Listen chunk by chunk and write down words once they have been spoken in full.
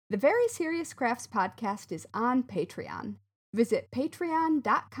The Very Serious Crafts podcast is on Patreon. Visit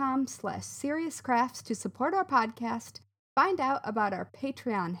patreon.com/seriouscrafts to support our podcast, find out about our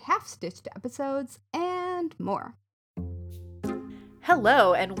Patreon half-stitched episodes, and more.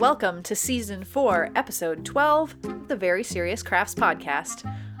 Hello, and welcome to Season 4, Episode 12 of the Very Serious Crafts podcast.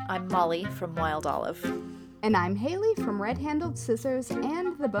 I'm Molly from Wild Olive. And I'm Haley from Red Handled Scissors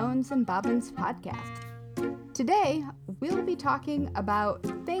and the Bones and Bobbins podcast. Today, we'll be talking about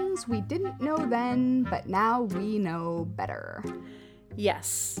things we didn't know then, but now we know better.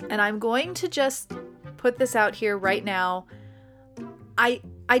 Yes, and I'm going to just put this out here right now. I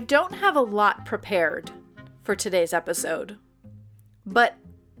don't have a lot prepared for today's episode, but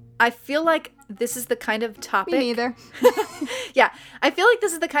I feel like this is the kind of topic... Me neither. Yeah, I feel like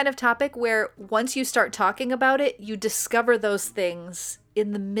this is the kind of topic where once you start talking about it, you discover those things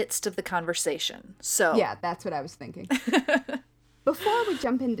in the midst of the conversation. So yeah, that's what I was thinking. Before we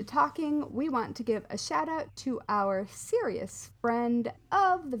jump into talking, we want to give a shout out to our serious friend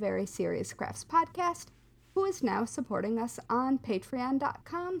of the Very Serious Crafts podcast, who is now supporting us on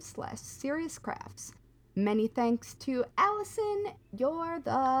patreon.com/seriouscrafts. Many thanks to Allison. You're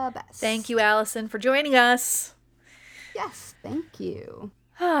the best. Thank you, Allison, for joining us. Yes, thank you.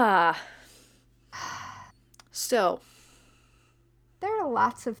 So, there are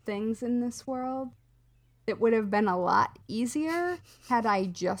lots of things in this world that would have been a lot easier had I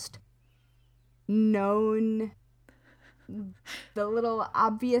just known the little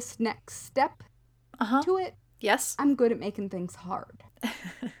obvious next step to it. Yes. I'm good at making things hard.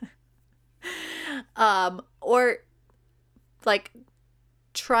 Or like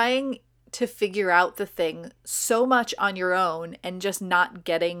trying to figure out the thing so much on your own and just not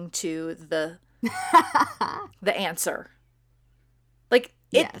getting to the answer. Like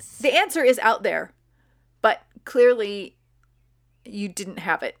Yes. The answer is out there, but clearly you didn't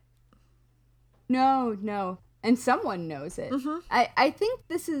have it. No. And someone knows it. Mm-hmm. I think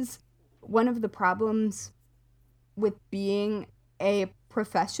this is one of the problems with being a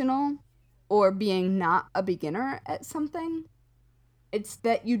professional or being not a beginner at something. It's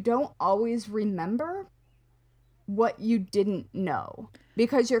that you don't always remember what you didn't know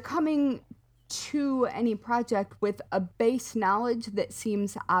because you're coming to any project with a base knowledge that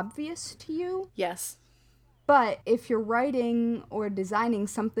seems obvious to you. Yes. But if you're writing or designing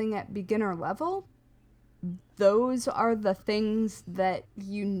something at beginner level, those are the things that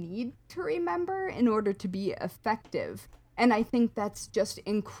you need to remember in order to be effective. And I think that's just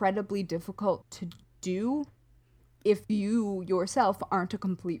incredibly difficult to do if you yourself aren't a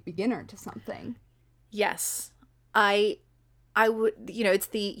complete beginner to something. Yes. I would, it's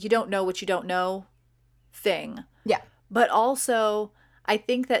the you don't know what you don't know thing. Yeah. But also, I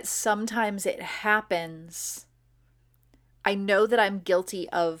think that sometimes it happens. I know that I'm guilty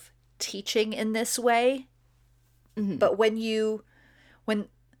of teaching in this way. Mm-hmm. But when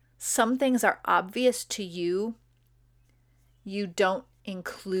some things are obvious to you, you don't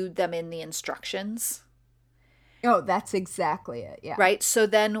include them in the instructions. Oh, that's exactly it. Yeah. Right? So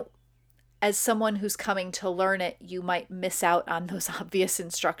then as someone who's coming to learn it, you might miss out on those obvious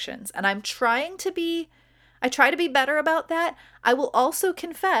instructions. And I try to be better about that. I will also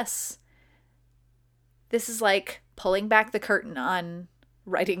confess, this is like pulling back the curtain on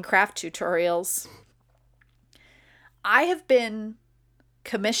writing craft tutorials. I have been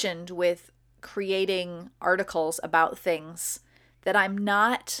commissioned with creating articles about things that I'm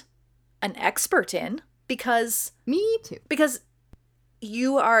not an expert in because... Me too. Because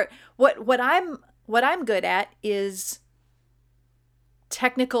you are... What I'm good at is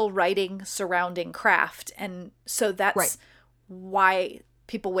technical writing surrounding craft. And so that's right. Why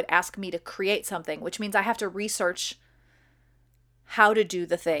people would ask me to create something, which means I have to research how to do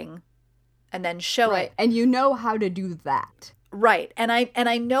the thing and then show it. And you know how to do that. Right. And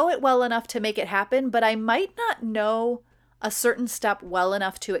I know it well enough to make it happen, but I might not know a certain step well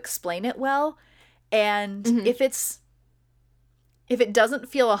enough to explain it well. And if it doesn't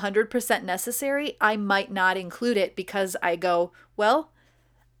feel 100% necessary, I might not include it because I go, well,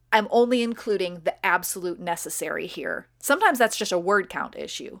 I'm only including the absolute necessary here. Sometimes that's just a word count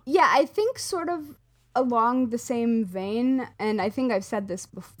issue. Yeah, I think sort of along the same vein, and I think I've said this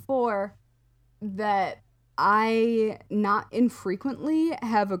before, that I not infrequently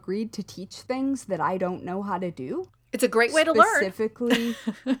have agreed to teach things that I don't know how to do. It's a great way to learn. Specifically,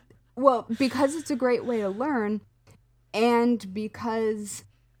 well, because it's a great way to learn, and because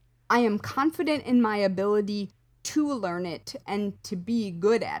I am confident in my ability to learn it and to be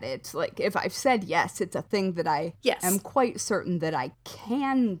good at it. Like, if I've said yes, it's a thing that I am quite certain that I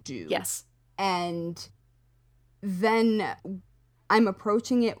can do. Yes. And then I'm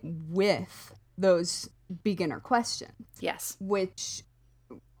approaching it with those beginner questions. Yes. Which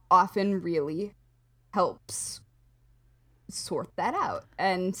often really helps sort that out.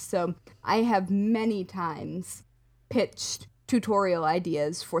 And so I have many times pitched tutorial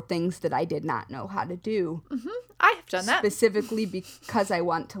ideas for things that I did not know how to do. Mm-hmm. I have done that. Specifically because I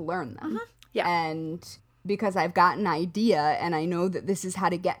want to learn them. Mm-hmm. Yeah. And because I've got an idea and I know that this is how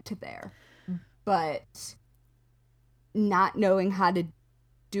to get to there. But not knowing how to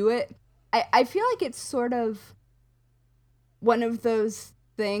do it, I feel like it's sort of one of those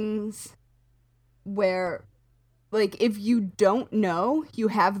things where, like, if you don't know, you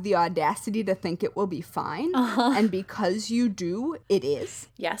have the audacity to think it will be fine. Uh-huh. And because you do, it is.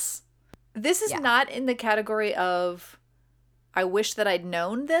 Yes. This is not in the category of, I wish that I'd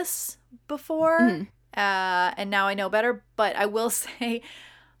known this before, and now I know better. But I will say,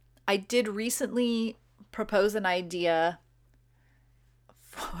 I did recently propose an idea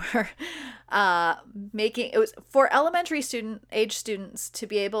for it was for elementary age students to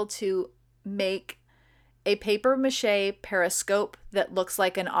be able to make a paper mache periscope that looks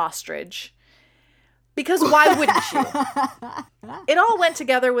like an ostrich. Because why wouldn't you? It all went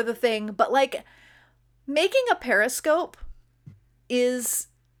together with a thing, but like making a periscope there's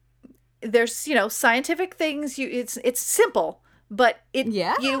scientific things, it's simple, but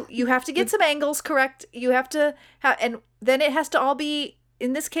you have to get some angles correct. You have to and then it has to all be,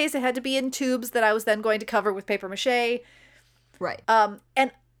 in this case, it had to be in tubes that I was then going to cover with paper mache. Right.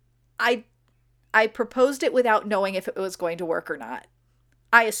 And I proposed it without knowing if it was going to work or not.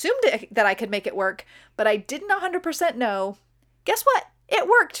 I assumed that I could make it work, but I didn't 100% know. Guess what? It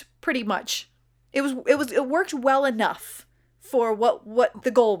worked pretty much. It worked well enough for what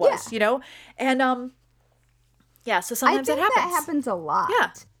the goal was, And so sometimes I think that happens. that happens a lot.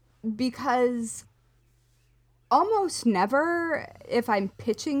 Yeah. Because almost never, if I'm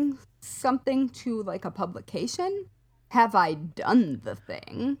pitching something to like a publication, have I done the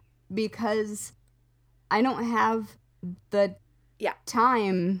thing, because I don't have the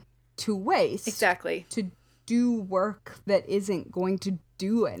time to waste. Exactly. To do work that isn't going to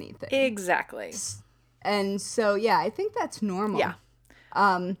do anything. Exactly. And so, I think that's normal. Yeah.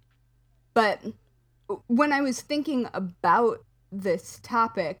 But when I was thinking about this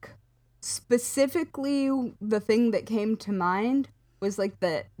topic, specifically the thing that came to mind was like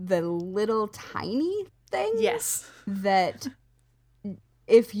the little tiny thing. Yes. That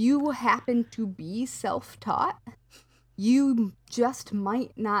if you happen to be self-taught, you just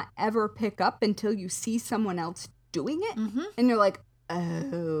might not ever pick up until you see someone else doing it. Mm-hmm. And you're like,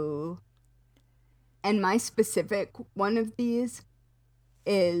 oh. And my specific one of these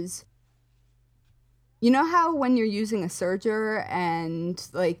is, you know how when you're using a serger and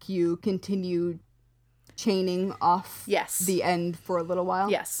like you continue chaining off the end for a little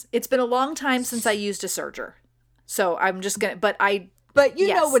while? Yes. It's been a long time since I used a serger. So I'm just going to, But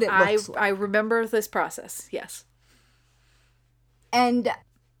you know what it looks like. I remember this process. Yes. And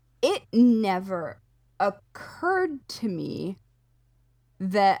it never occurred to me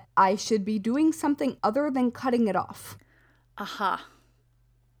that I should be doing something other than cutting it off. Aha.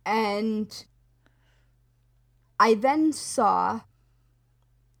 And I then saw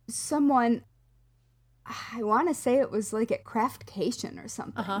someone, I want to say it was like at Craftcation or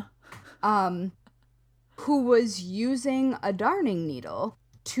something, who was using a darning needle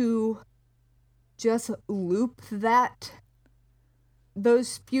to just loop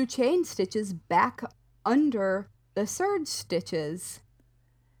those few chain stitches back under the serge stitches.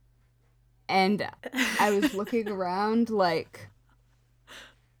 And I was looking around like,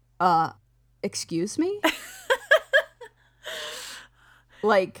 excuse me?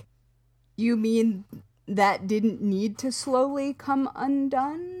 Like, you mean that didn't need to slowly come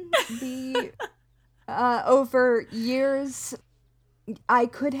undone? Over years, I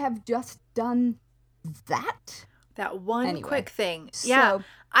could have just done that. That one quick thing. So, yeah.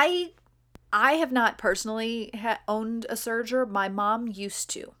 I have not personally owned a serger. My mom used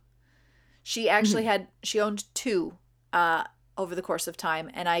to. She actually she owned two over the course of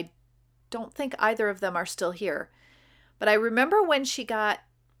time, and I don't think either of them are still here. But I remember when she got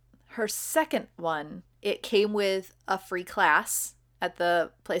her second one, it came with a free class at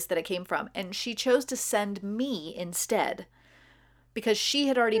the place that it came from, and she chose to send me instead because she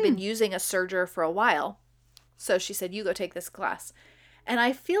had already been using a serger for a while. So she said, you go take this class. And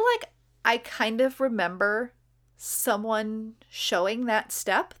I feel like I kind of remember someone showing that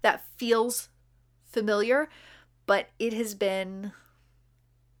step that feels familiar, but it has been,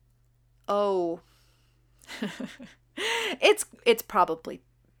 it's probably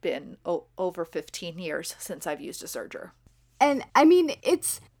been over 15 years since I've used a serger. And I mean,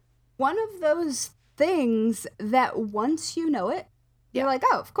 it's one of those things that once you know it, you're like,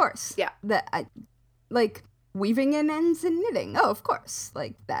 oh, of course. Yeah. Like weaving in ends and knitting. Oh, of course.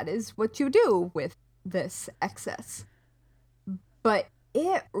 Like that is what you do with this excess. But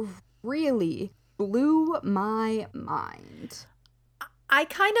it really blew my mind. I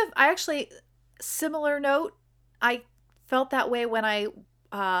actually, similar note, I felt that way when I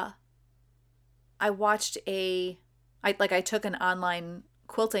watched I took an online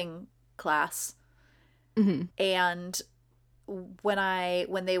quilting class. Mm-hmm. And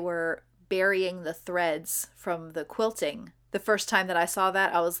when they were burying the threads from the quilting, the first time that I saw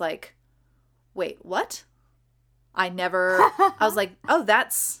that, I was like, wait, what? I was like, oh,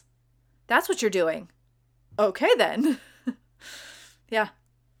 that's what you're doing. Okay, then. Yeah.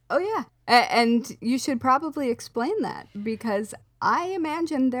 Oh, yeah. And you should probably explain that, because I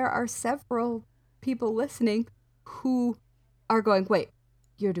imagine there are several people listening who are going, wait,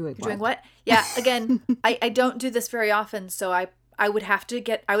 you're doing what? Doing what? Yeah, again, I don't do this very often, so I would have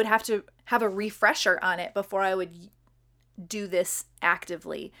to have a refresher on it before I would do this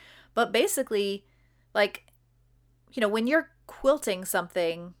actively. But basically, like, when you're quilting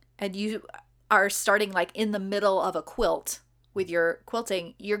something and you are starting like in the middle of a quilt with your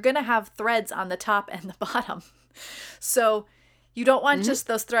quilting, you're going to have threads on the top and the bottom. So you don't want just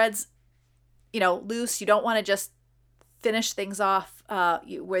those threads, loose. You don't want to just finish things off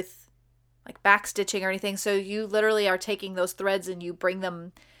with like back stitching or anything. So you literally are taking those threads and you bring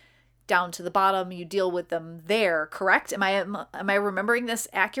them down to the bottom. You deal with them there, correct? Am I remembering this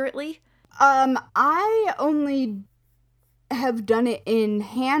accurately? I only have done it in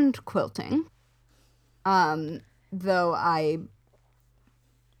hand quilting. Though I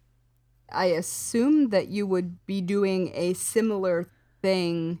assume that you would be doing a similar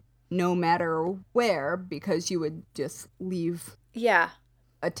thing no matter where, because you would just leave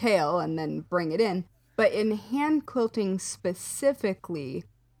a tail and then bring it in. But in hand quilting specifically,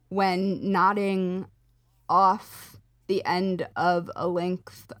 when knotting off the end of a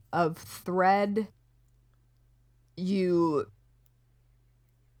length of thread, you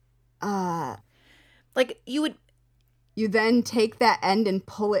you then take that end and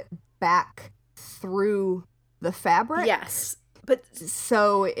pull it back through the fabric. Yes. But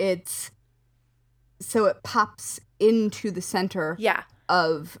so it pops into the center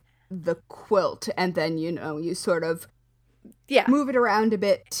of the quilt, and then you sort of move it around a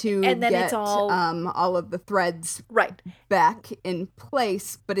bit to and then get it's all of the threads right back in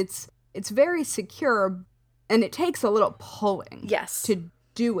place. But it's very secure, and it takes a little pulling to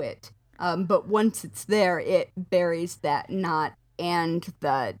do it. But once it's there, it buries that knot and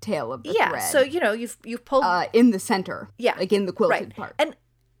the tail of the thread. So you've pulled in the center, like in the quilted part. And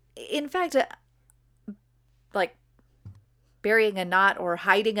in fact, like burying a knot or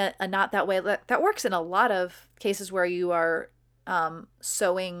hiding a knot that way, that works in a lot of cases where you are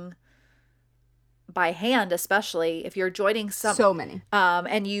sewing by hand, especially if you're joining so many,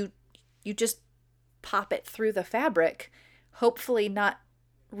 and you just pop it through the fabric, hopefully not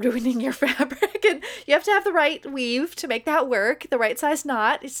ruining your fabric. And you have to have the right weave to make that work, the right size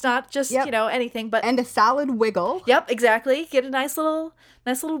knot. It's not just anything, but and a solid wiggle. Yep, exactly. Get a nice little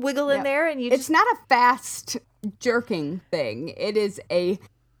wiggle in there, and it's not a fast jerking thing. It is a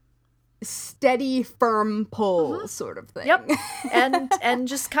steady, firm pull sort of thing. Yep. and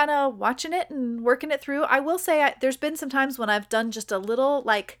just kind of watching it and working it through. I will say there's been some times when I've done just a little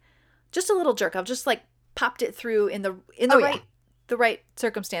jerk. I've just like popped it through in the the right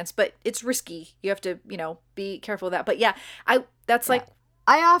circumstance, but it's risky. You have to, be careful of that. But yeah, I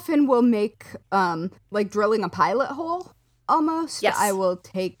often will make like drilling a pilot hole almost. Yes. I will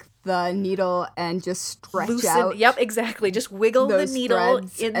take the needle and just stretch out. Yep, exactly. Just wiggle the needle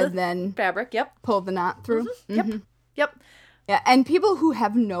in the then fabric. Yep. Pull the knot through. Mm-hmm. Mm-hmm. Yep. Yeah, and people who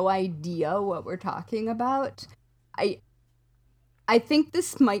have no idea what we're talking about, I think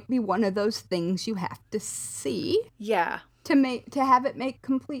this might be one of those things you have to see. Yeah. To have it make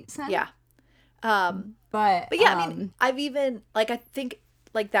complete sense. Yeah. But yeah, I mean, I've even I think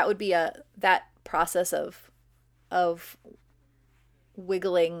that would be that process of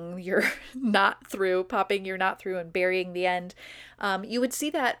wiggling your knot through, popping your knot through and burying the end. You would see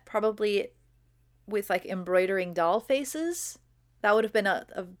that probably with like embroidering doll faces. That would have been a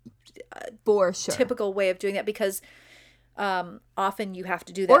for sure typical way of doing that, because often you have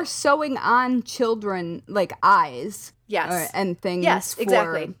to do that. Or sewing on children, like eyes. Yes. And things. Yes,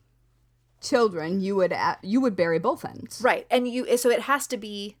 exactly. Children, you would bury both ends. Right. And so it has to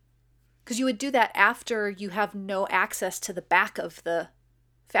be, because you would do that after you have no access to the back of the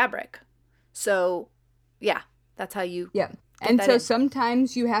fabric. So, yeah, that's how you And that so in.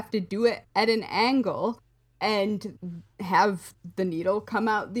 sometimes you have to do it at an angle and have the needle come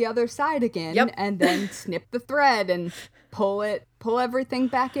out the other side again, Yep. and then snip the thread and pull everything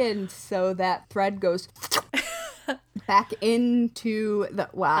back in so that thread goes back into the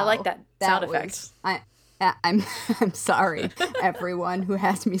wow. I like that sound effect. I'm I'm sorry, everyone who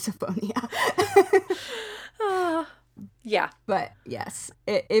has misophonia. Yeah. But yes,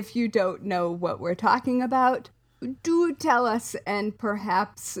 if you don't know what we're talking about, do tell us, and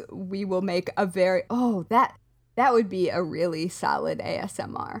perhaps we will make a that would be a really solid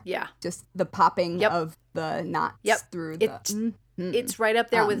ASMR. Yeah. Just the popping of the knots through the. It's right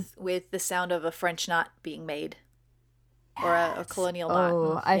up there with the sound of a French knot being made, or a colonial knot.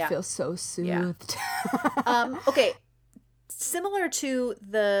 Oh, I feel so soothed. Yeah. Okay, similar to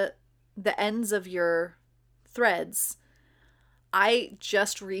the ends of your threads, I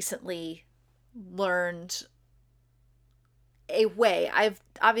just recently learned a way. I've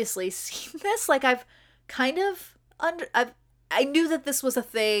obviously seen this, like I've kind of I knew that this was a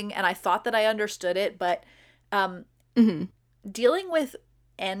thing and I thought that I understood it, but dealing with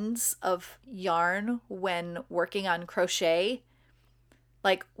ends of yarn when working on crochet,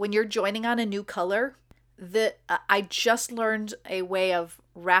 like when you're joining on a new color, I just learned a way of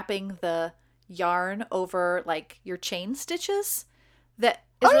wrapping the yarn over like your chain stitches that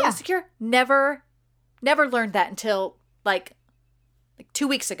is really secure. Never learned that until like 2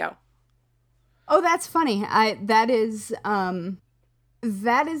 weeks ago. Oh, that's funny. That is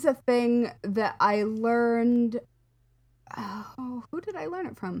a thing that I learned. Oh, who did I learn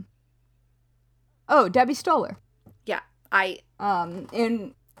it from? Oh, Debbie Stoller. Yeah,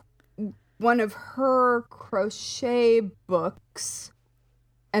 in one of her crochet books,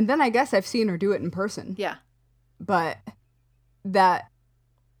 and then I guess I've seen her do it in person. Yeah, but that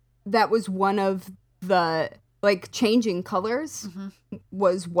was one of the, like, changing colors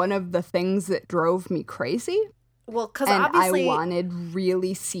was one of the things that drove me crazy. Well, because obviously I wanted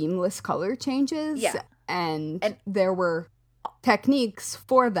really seamless color changes. Yeah, and there were techniques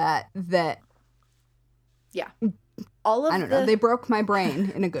for that. Yeah. I don't know. They broke my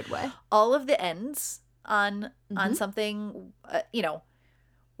brain in a good way. All of the ends on something,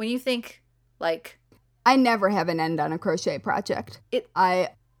 when you think like... I never have an end on a crochet project. I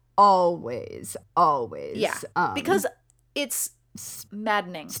always. Yeah, because it's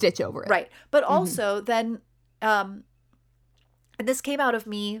maddening. Stitch over it. Right. But also then, and this came out of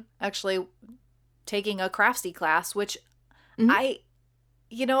me actually taking a craftsy class, which I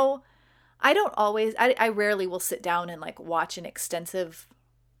don't always, I rarely will sit down and like watch an extensive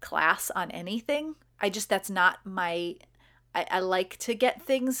class on anything. That's not my, I like to get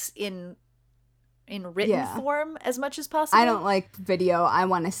things in written form as much as possible. I don't like video. I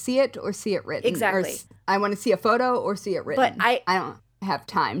want to see it or see it written. Exactly. I want to see a photo or see it written. But I don't have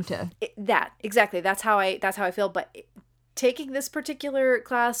time to. Exactly. That's how I feel. But taking this particular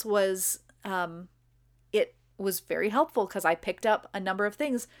class was, it was very helpful because I picked up a number of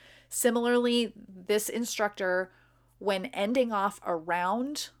things. Similarly, this instructor, when ending off a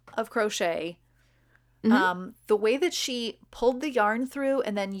round of crochet, the way that she pulled the yarn through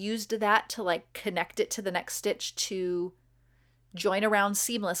and then used that to like connect it to the next stitch to join around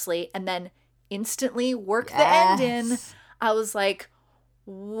seamlessly and then instantly work the end in, I was like,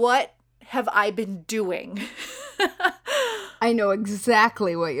 what have I been doing? I know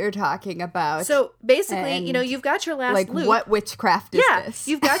exactly what you're talking about. So basically, you've got your last loop. Like, what witchcraft is this?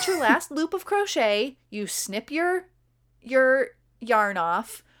 You've got your last loop of crochet. You snip your yarn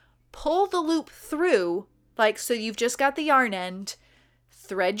off, pull the loop through, like, so you've just got the yarn end,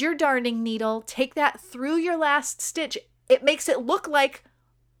 thread your darning needle, take that through your last stitch. It makes it look like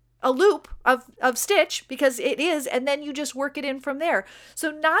a loop of stitch because it is, and then you just work it in from there. So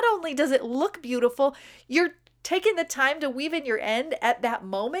not only does it look beautiful, you're taking the time to weave in your end at that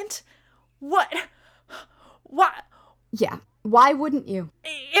moment. What? Yeah. Why wouldn't you?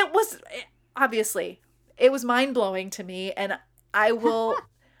 It was mind-blowing to me, and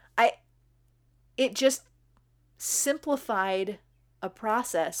it just simplified a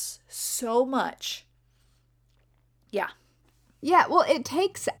process so much. Yeah. Yeah, well, it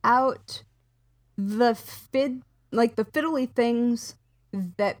takes out the fiddly things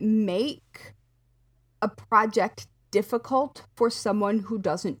that make a project difficult for someone who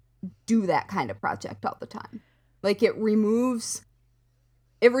doesn't do that kind of project all the time. Like, it removes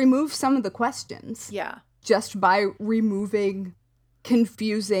some of the questions. Yeah. Just by removing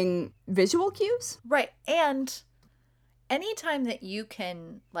confusing visual cues. Right. And anytime that you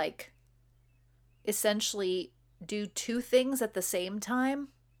can, like, essentially do two things at the same time,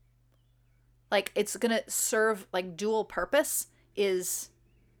 like it's going to serve like dual purpose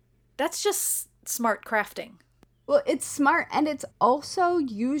that's just smart crafting. Well, it's smart, and it's also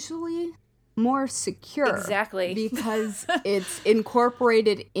usually more secure. Exactly. Because it's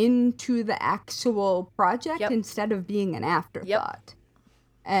incorporated into the actual project instead of being an afterthought.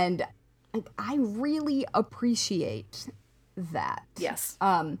 And I really appreciate that. Yes.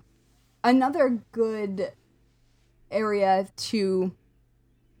 Another good area to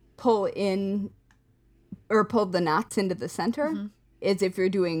pull in or pull the knots into the center is if you're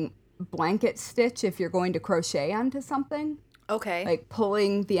doing blanket stitch, if you're going to crochet onto something. Okay. Like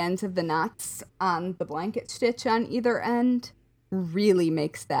pulling the ends of the knots on the blanket stitch on either end really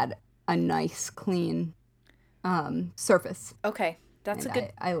makes that a nice, clean surface. Okay. That's and a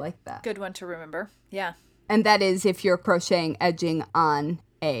good I like that. Good one to remember. Yeah. And that is if you're crocheting edging on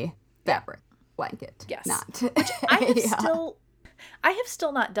a fabric blanket. Yes. Not. Which I have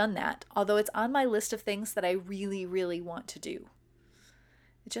still not done that, although it's on my list of things that I really, really want to do.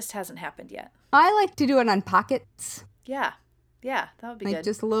 It just hasn't happened yet. I like to do it on pockets. Yeah. Yeah, that would be like good.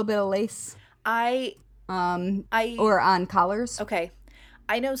 Just a little bit of lace. Or on collars. Okay.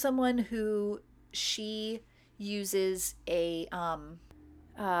 I know someone who she uses a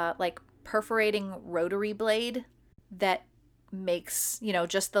like perforating rotary blade that makes,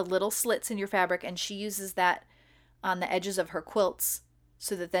 just the little slits in your fabric, and she uses that on the edges of her quilts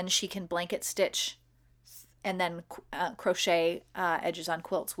so that then she can blanket stitch and then crochet edges on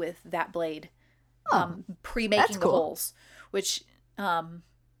quilts with that blade, pre-making the holes, which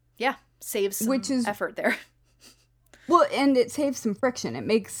saves some effort there. Well, and it saves some friction. It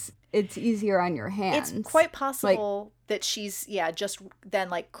makes it's easier on your hands. It's quite possible that she's just then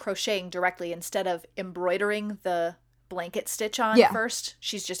like crocheting directly instead of embroidering the blanket stitch on first.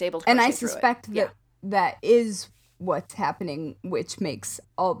 She's just able to crochet and I through suspect it. that that is what's happening, which makes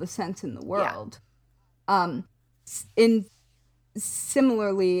all the sense in the world.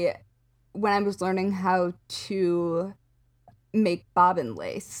 Similarly, when I was learning how to make bobbin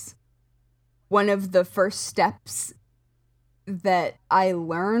lace, one of the first steps that I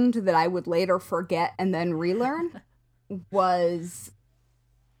learned that I would later forget and then relearn was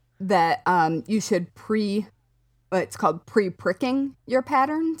that you should it's called pre-pricking your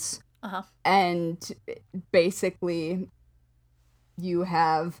patterns. And basically you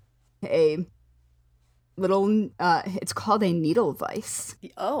have a little it's called a needle vise.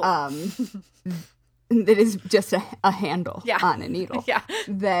 That is just a handle on a needle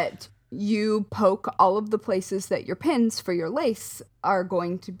that you poke all of the places that your pins for your lace are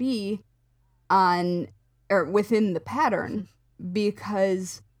going to be on or within the pattern,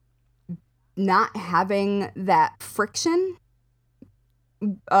 because not having that friction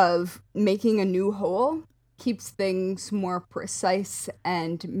of making a new hole keeps things more precise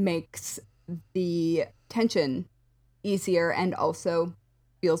and makes the tension easier and also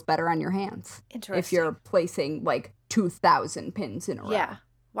feels better on your hands. Interesting. If you're placing like 2,000 pins in a row. Yeah.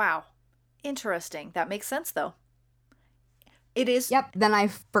 Wow. Interesting. That makes sense though. It is. Yep. Then I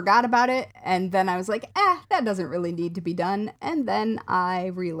forgot about it, and then I was like, that doesn't really need to be done. And then I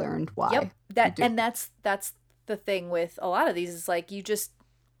relearned why. Yep. That's the thing with a lot of these is like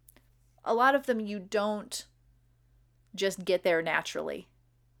a lot of them you don't just get there naturally.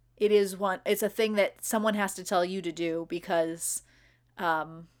 It's a thing that someone has to tell you to do because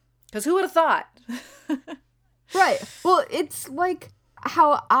who would have thought? Right. Well, it's like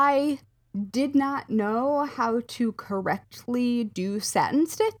how I did not know how to correctly do satin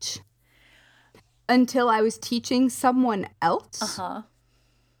stitch until I was teaching someone else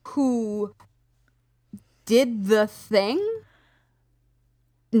who did the thing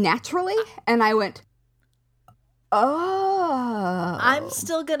naturally, and I went, oh. I'm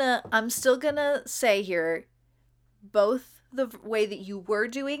still gonna say here, both the way that you were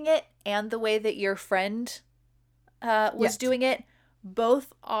doing it and the way that your friend was doing it,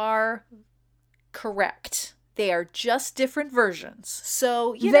 both are correct. They are just different versions.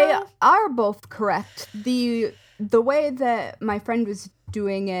 So they are both correct. The way that my friend was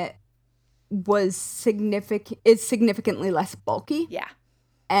doing it was significantly less bulky. Yeah.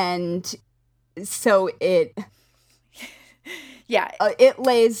 And so it yeah, it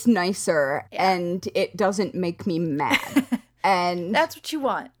lays nicer and it doesn't make me mad. And that's what you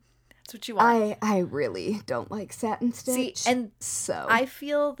want. That's what you want. I really don't like satin stitch. See, and so I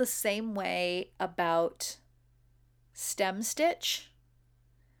feel the same way about stem stitch.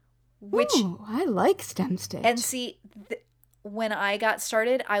 Which I like stem stitch. And see, when I got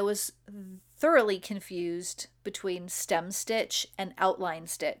started, I was thoroughly confused between stem stitch and outline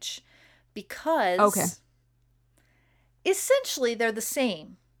stitch because essentially they're the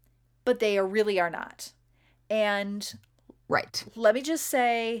same. but they really are not. And Right. let me just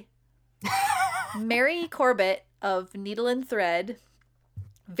say, Mary Corbett of Needle and Thread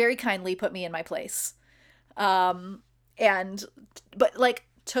very kindly put me in my place. But like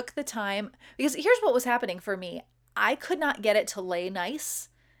took the time, because here's what was happening for me. I could not get it to lay nice.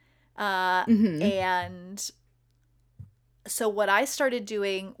 And so what I started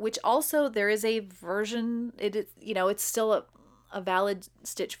doing, which also there is a version, it is, it's still a valid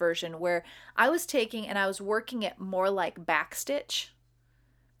stitch version, where I was taking and I was working it more like back stitch,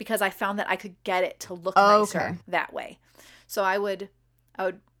 because I found that I could get it to look nicer that way. So I would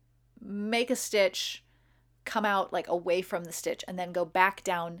make a stitch, come out like away from the stitch, and then go back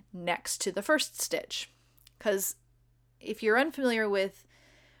down next to the first stitch. Because if you're unfamiliar with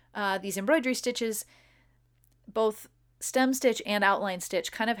these embroidery stitches, both stem stitch and outline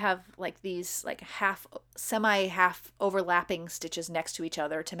stitch kind of have like these like semi-half overlapping stitches next to each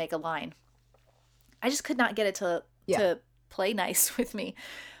other to make a line. I just could not get it to play nice with me.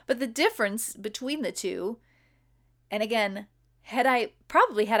 But the difference between the two, and again, had I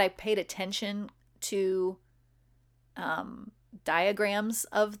paid attention to diagrams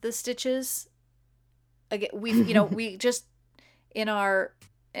of the stitches, again, we just in our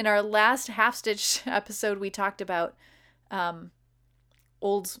last half stitch episode, we talked about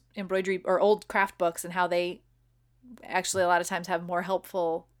old embroidery or old craft books and how they actually a lot of times have more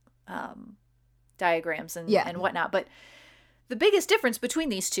helpful diagrams and whatnot. But the biggest difference between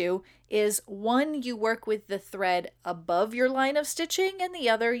these two is one, you work with the thread above your line of stitching, and the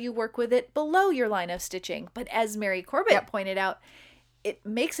other, you work with it below your line of stitching. But as Mary Corbett pointed out, it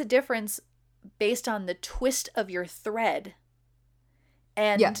makes a difference based on the twist of your thread.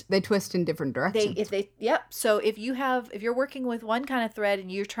 And they twist in different directions. So if you're working with one kind of thread and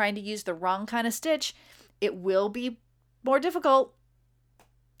you're trying to use the wrong kind of stitch, it will be more difficult.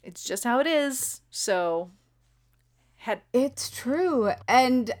 It's just how it is. So it's true.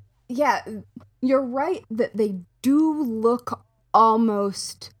 And yeah, you're right that they do look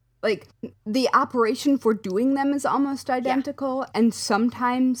almost like the operation for doing them is almost identical, and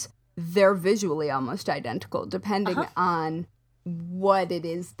sometimes they're visually almost identical depending on what it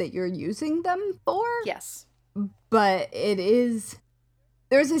is that you're using them for. Yes. But there's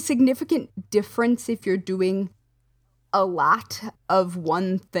a significant difference if you're doing a lot of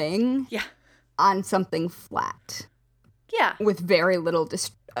one thing on something flat. Yeah. With very little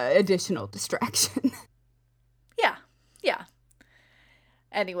additional distraction. Yeah.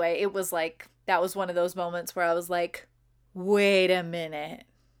 Anyway, it was like, that was one of those moments where I was like, wait a minute.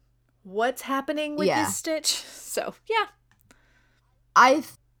 What's happening with this stitch? So, yeah. I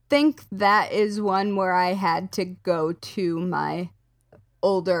think that is one where I had to go to my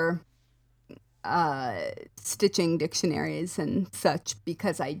older stitching dictionaries and such,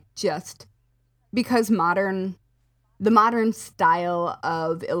 because the modern style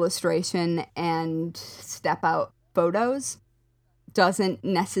of illustration and step out photos doesn't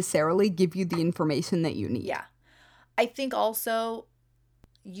necessarily give you the information that you need. Yeah. I think also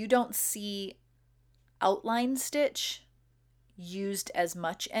you don't see outline stitch used as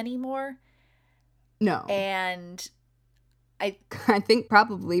much anymore. No. And I think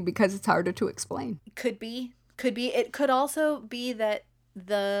probably because it's harder to explain. Could be. It could also be that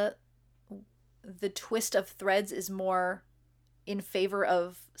the twist of threads is more in favor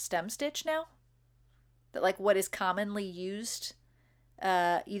of stem stitch now. That like what is commonly used,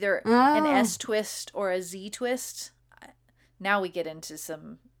 either an S twist or a Z twist. Now we get into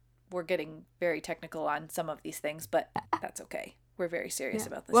we're getting very technical on some of these things, but that's okay. We're very serious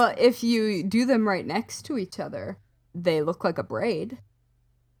about this. Well, if you do them right next to each other, they look like a braid.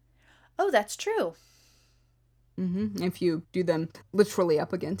 Oh, that's true. Mm-hmm. If you do them literally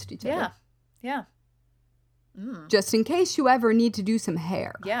up against each other. Yeah. Just in case you ever need to do some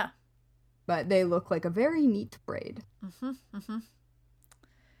hair. Yeah. But they look like a very neat braid.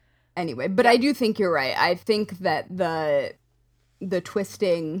 Anyway, but I do think you're right. I think that the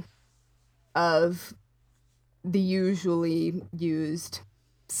twisting of the usually used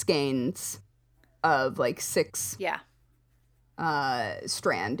skeins of like 6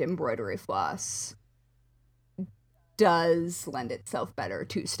 strand embroidery floss does lend itself better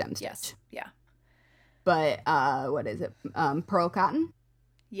to stem stitch. Yes. Yeah. But what is it? Pearl cotton?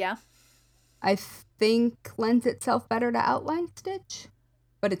 Yeah. I think lends itself better to outline stitch,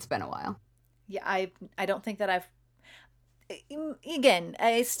 but it's been a while. Yeah, I don't think that I've... Again,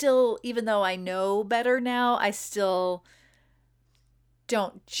 I still, even though I know better now, I still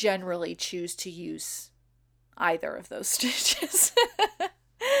don't generally choose to use either of those stitches.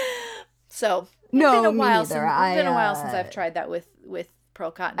 So, it's been a while since I've tried that with pearl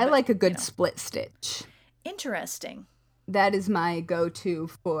cotton. I but, like a good split stitch. Interesting. That is my go-to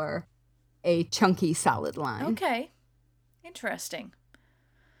for a chunky solid line. Okay. Interesting.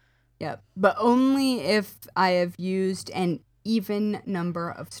 Yep. But only if I have used an even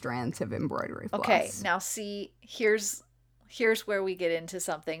number of strands of embroidery floss. Okay. Now see, here's where we get into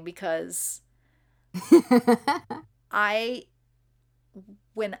something, because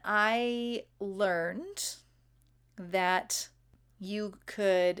when I learned that you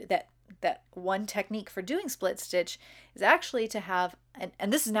could that one technique for doing split stitch is actually to have,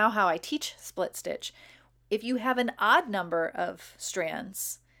 and this is now how I teach split stitch. If you have an odd number of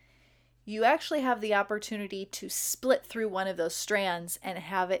strands, you actually have the opportunity to split through one of those strands and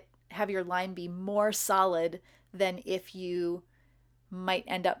have your line be more solid than if you might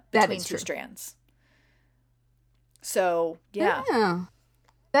end up between two strands. So, yeah.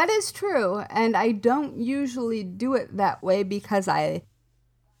 That is true. And I don't usually do it that way because I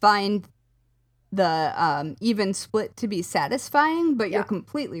find the even split to be satisfying, but you're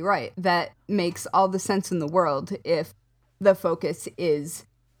completely right. That makes all the sense in the world if the focus is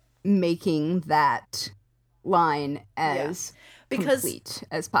making that line as complete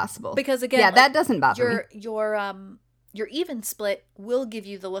as possible. Because again, that doesn't bother me. Your even split will give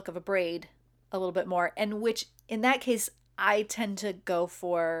you the look of a braid a little bit more, and which in that case I tend to go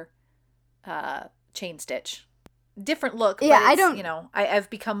for chain stitch. Different look, but I don't. I've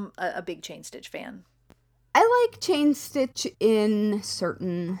become a big chain stitch fan. I like chain stitch in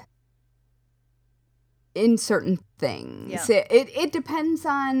certain things. Yeah. It depends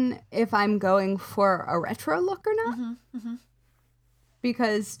on if I'm going for a retro look or not. Mm-hmm, mm-hmm.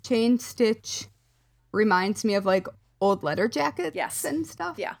 Because chain stitch reminds me of like old leather jackets and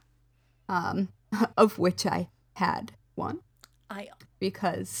stuff. Yeah. Of which I had one. I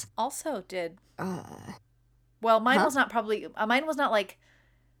because also did. Well, mine was not like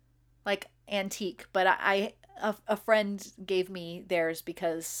antique, but a friend gave me theirs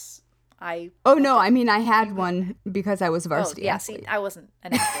because I. Oh no! I mean, I had one because I was a varsity athlete. See, I wasn't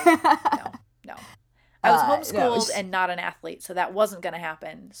an athlete. No. I was homeschooled and not an athlete, so that wasn't going to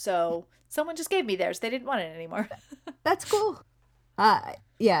happen. So someone just gave me theirs. They didn't want it anymore. That's cool.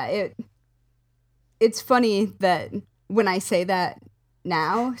 It's funny that when I say that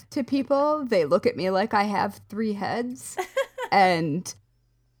now to people, they look at me like I have 3 heads. And,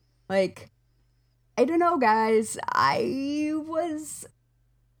 like, I don't know, guys. I was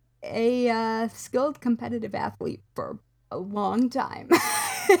a skilled competitive athlete for a long time.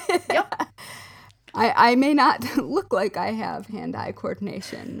 Yep. I may not look like I have hand-eye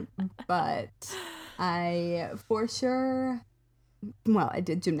coordination, but I for sure... Well, I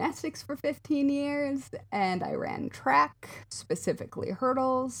did gymnastics for 15 years, and I ran track, specifically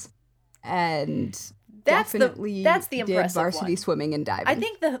hurdles, and that's the impressive did varsity one. Swimming and diving. I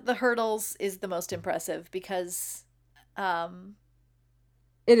think the hurdles is the most impressive because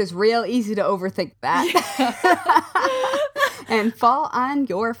it is real easy to overthink that and fall on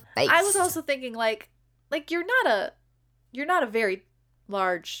your face. I was also thinking like you're not a very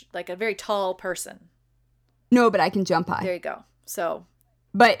large, like a very tall person. No, but I can jump high. There you go. So,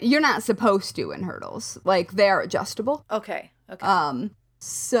 but you're not supposed to in hurdles. Like, they're adjustable. Okay.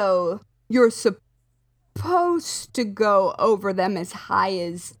 So you're supposed to go over them as high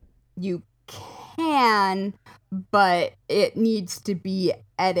as you can, but it needs to be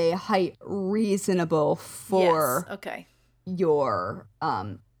at a height reasonable for your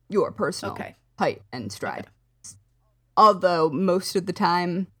personal height and stride. Okay. Although most of the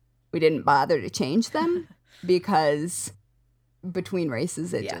time we didn't bother to change them because between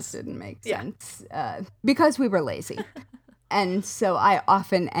races it just didn't make sense because we were lazy. And so I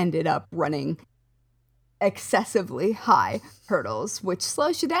often ended up running excessively high hurdles, which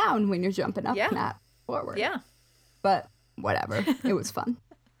slows you down when you're jumping up, not forward. Yeah. But whatever. It was fun.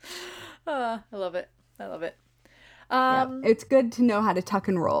 I love it. It's good to know how to tuck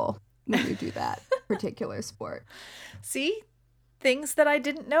and roll when you do that particular sport. See? Things that I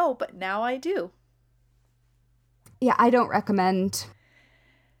didn't know, but now I do. Yeah, I don't recommend.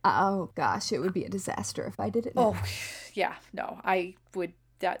 Oh gosh, it would be a disaster if I did it now. Oh, yeah, no, I would.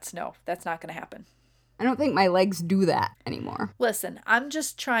 That's not going to happen. I don't think my legs do that anymore. Listen, I'm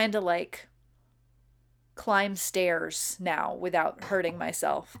just trying to climb stairs now without hurting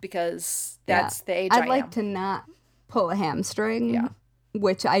myself because that's the age I am. I'd like to not pull a hamstring,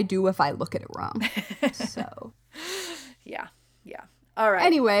 which I do if I look at it wrong. So, yeah. All right.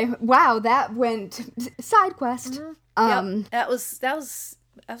 Anyway, wow, that went side quest. Mm-hmm. That was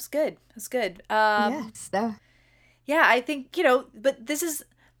good. That's good. Yes. Yeah, I think but this is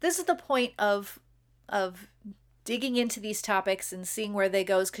the point of digging into these topics and seeing where they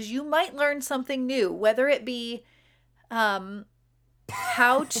goes, because you might learn something new, whether it be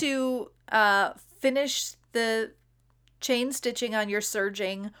how to finish the chain stitching on your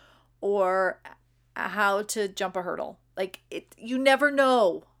serging, or how to jump a hurdle. Like, you never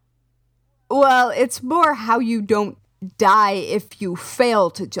know. Well, it's more how you don't die if you fail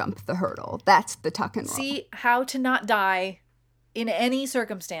to jump the hurdle. That's the tuck and roll. See, how to not die in any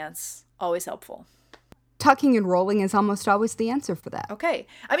circumstance, always helpful. Tucking and rolling is almost always the answer for that. Okay.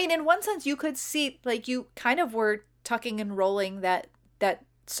 I mean, in one sense, you could see, like, you kind of were tucking and rolling that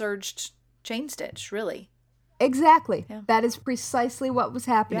surged chain stitch, really. Exactly. Yeah. That is precisely what was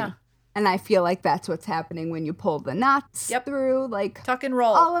happening. Yeah. And I feel like that's what's happening when you pull the knots through, like, tuck and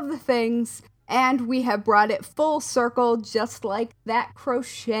roll. All of the things. And we have brought it full circle, just like that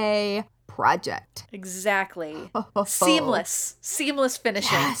crochet project. Exactly. Seamless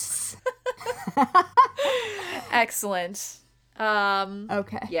finishing. Yes. Excellent.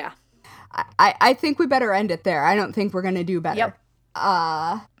 Okay. Yeah. I think we better end it there. I don't think we're going to do better. Yep.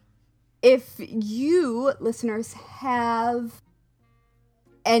 If you, listeners, have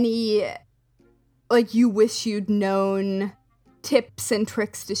any, like, you wish you'd known tips and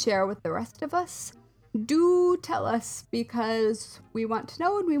tricks to share with the rest of us, do tell us, because we want to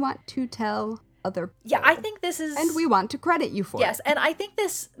know and we want to tell other people. Yeah, I think this is... And we want to credit you for it. Yes, and I think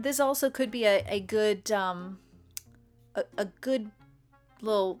this also could be a good a good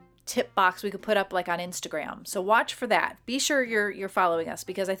little tip box we could put up, like, on Instagram. So watch for that. Be sure you're following us,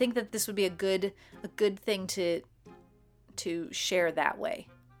 because I think that this would be a good thing to share that way.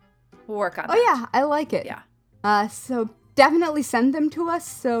 We'll work on that. Oh yeah, I like it. Yeah. So definitely send them to us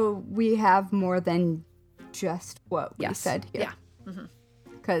so we have more than just what we said here. Yeah.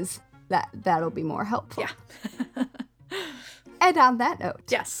 Because that'll be more helpful. Yeah. And on that note.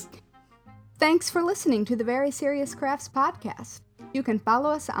 Yes. Thanks for listening to the Very Serious Crafts podcast. You can follow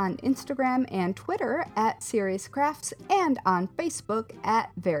us on Instagram and Twitter at Serious Crafts, and on Facebook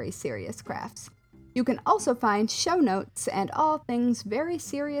at Very Serious Crafts. You can also find show notes and all things Very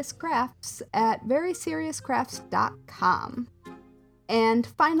Serious Crafts at veryseriouscrafts.com. And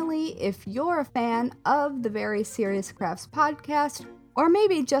finally, if you're a fan of the Very Serious Crafts podcast, or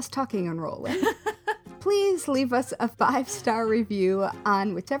maybe just tucking and rolling, please leave us a 5-star review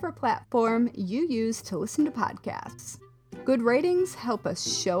on whichever platform you use to listen to podcasts. Good ratings help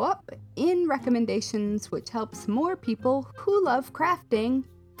us show up in recommendations, which helps more people who love crafting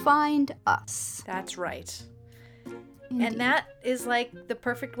find us. That's right. Indeed. And that is, like, the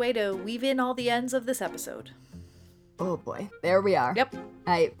perfect way to weave in all the ends of this episode. Oh boy, there we are. Yep.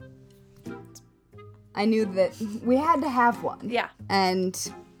 I knew that we had to have one. Yeah.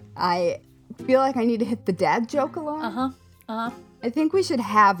 And I feel like I need to hit the dad joke alarm. I think we should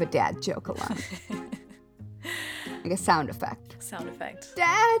have a dad joke alarm. Like a sound effect.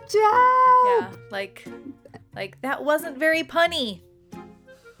 Dad joke! Yeah, like that wasn't very punny.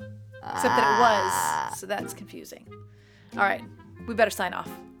 Except that it was, so that's confusing. All right, we better sign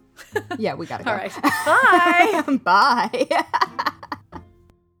off. Yeah, we gotta go. All right, bye! Bye!